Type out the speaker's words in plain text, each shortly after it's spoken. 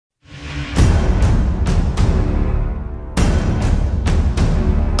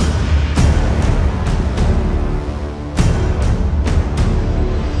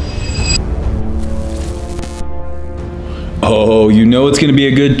know it's going to be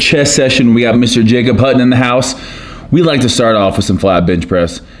a good chest session. We got Mr. Jacob Hutton in the house. We like to start off with some flat bench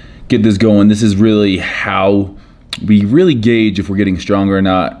press. Get this going. This is really how we really gauge if we're getting stronger or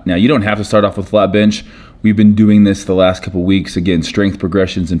not. Now, you don't have to start off with flat bench. We've been doing this the last couple weeks. Again, strength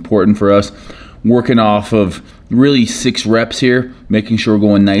progression is important for us. Working off of really 6 reps here, making sure we're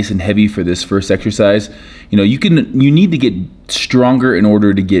going nice and heavy for this first exercise. You know, you need to get stronger in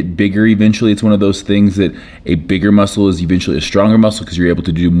order to get bigger eventually. It's one of those things that a bigger muscle is eventually a stronger muscle because you're able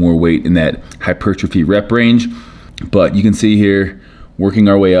to do more weight in that hypertrophy rep range. But you can see here, working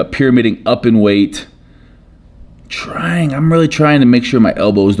our way up, pyramiding up in weight. I'm really trying to make sure my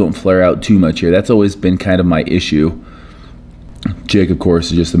elbows don't flare out too much here. That's always been kind of my issue. Jake, of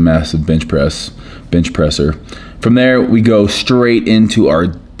course, is just a massive bench presser. From there, we go straight into our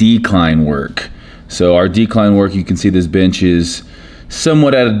decline work. So our decline work, you can see this bench is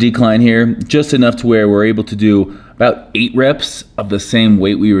somewhat at a decline here, just enough to where we're able to do about 8 reps of the same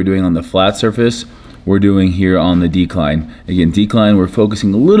weight we were doing on the flat surface. We're doing here on the decline. Again, decline, we're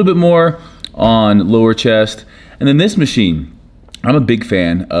focusing a little bit more on lower chest. And then this machine, I'm a big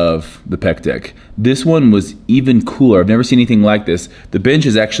fan of the pec deck. This one was even cooler. I've never seen anything like this. The bench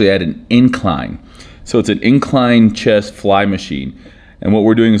is actually at an incline. So it's an incline chest fly machine. And what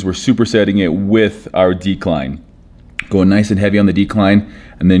we're doing is we're supersetting it with our decline. Going nice and heavy on the decline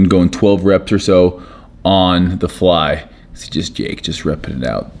and then going 12 reps or so on the fly. It's just Jake just repping it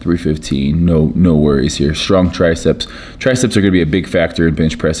out. 315, no worries here. Strong triceps. Triceps are gonna be a big factor in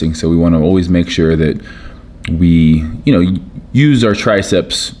bench pressing, so we wanna always make sure that we, use our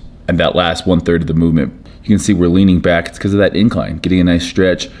triceps at that last 1/3 of the movement. You can see we're leaning back. It's because of that incline, getting a nice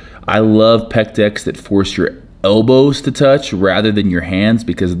stretch. I love pec decks that force your elbows to touch rather than your hands,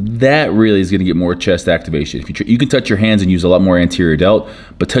 because that really is going to get more chest activation. If you can touch your hands and use a lot more anterior delt,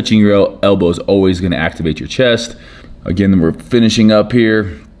 but touching your elbow is always going to activate your chest. Again, we're finishing up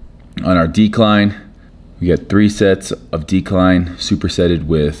here on our decline. We got 3 sets of decline supersetted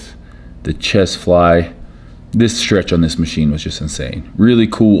with the chest fly. This stretch on this machine was just insane. Really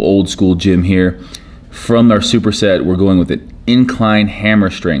cool old school gym here. From our superset, we're going with an incline hammer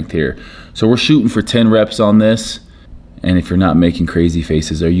strength here. So we're shooting for 10 reps on this. And if you're not making crazy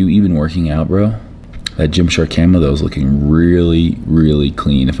faces, are you even working out, bro? That Gymshark camo though is looking really, really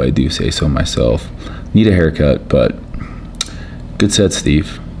clean, if I do say so myself. Need a haircut, but good set,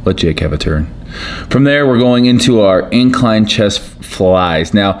 Steve. Let Jake have a turn. From there, we're going into our incline chest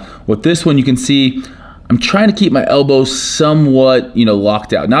flies. Now, with this one, you can see I'm trying to keep my elbows somewhat,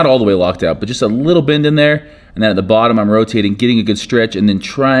 locked out. Not all the way locked out, but just a little bend in there. And then at the bottom, I'm rotating, getting a good stretch, and then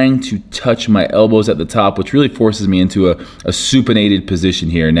trying to touch my elbows at the top, which really forces me into a supinated position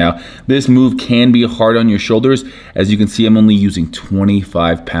here. Now, this move can be hard on your shoulders. As you can see, I'm only using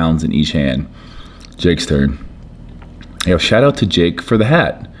 25 pounds in each hand. Jake's turn. Shout out to Jake for the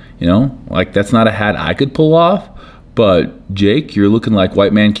hat. Like that's not a hat I could pull off, but Jake, you're looking like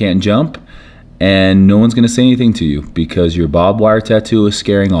white man can't jump. And no one's gonna say anything to you because your barbed wire tattoo is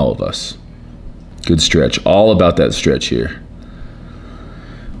scaring all of us. Good stretch, all about that stretch here.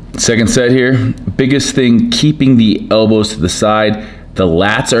 Second set here, biggest thing, keeping the elbows to the side. The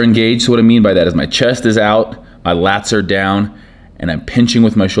lats are engaged, so what I mean by that is my chest is out, my lats are down, and I'm pinching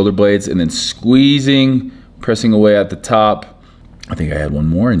with my shoulder blades and then squeezing, pressing away at the top. I think I had one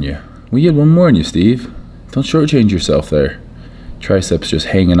more in you. We had one more in you, Steve. Don't shortchange yourself there. Triceps just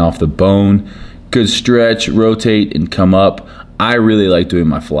hanging off the bone. Good stretch, rotate and come up. I really like doing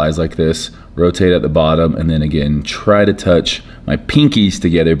my flies like this. Rotate at the bottom and then again, try to touch my pinkies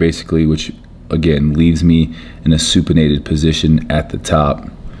together basically, which again, leaves me in a supinated position at the top.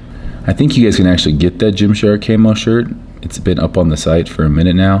 I think you guys can actually get that Gymshark camo shirt. It's been up on the site for a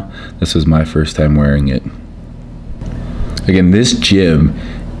minute now. This was my first time wearing it. Again, this gym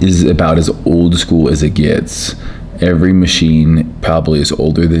is about as old school as it gets. Every machine probably is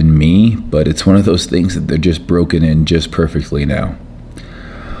older than me, but it's one of those things that they're just broken in just perfectly now.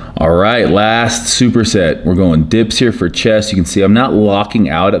 All right, last superset. We're going dips here for chest. You can see I'm not locking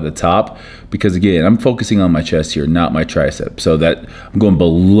out at the top because again, I'm focusing on my chest here, not my tricep. So that I'm going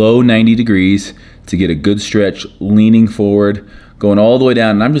below 90 degrees to get a good stretch, leaning forward, going all the way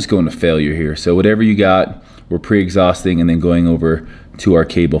down, and I'm just going to failure here. So whatever you got, we're pre-exhausting and then going over to our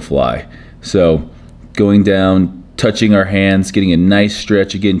cable fly. So going down, touching our hands, getting a nice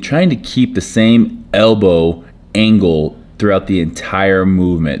stretch. Again, trying to keep the same elbow angle throughout the entire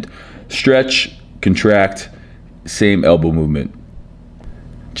movement. Stretch, contract, same elbow movement.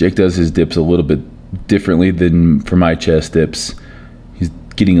 Jake does his dips a little bit differently than for my chest dips. He's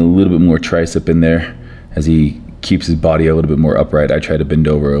getting a little bit more tricep in there as he keeps his body a little bit more upright. I try to bend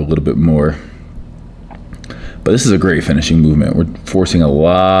over a little bit more. But this is a great finishing movement. We're forcing a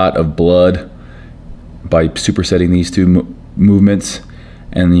lot of blood by supersetting these two movements,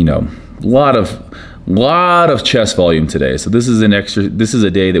 and you know, a lot of chest volume today. So this is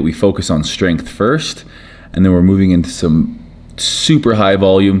a day that we focus on strength first, and then we're moving into some super high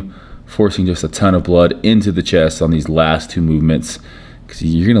volume, forcing just a ton of blood into the chest on these last two movements, because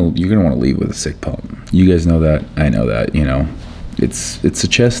you're gonna want to leave with a sick pump. You guys know that, I know that, you know. It's a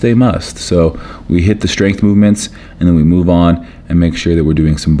chest day must. So we hit the strength movements, and then we move on and make sure that we're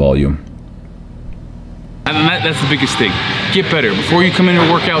doing some volume. And that's the biggest thing. Get better. Before you come in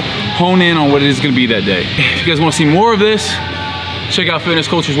your workout, hone in on what it is gonna be that day. If you guys wanna see more of this, check out Fitness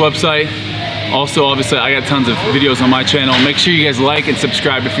Culture's website. Also, obviously, I got tons of videos on my channel. Make sure you guys like and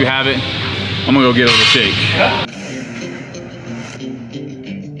subscribe if you haven't. I'm gonna go get a little shake.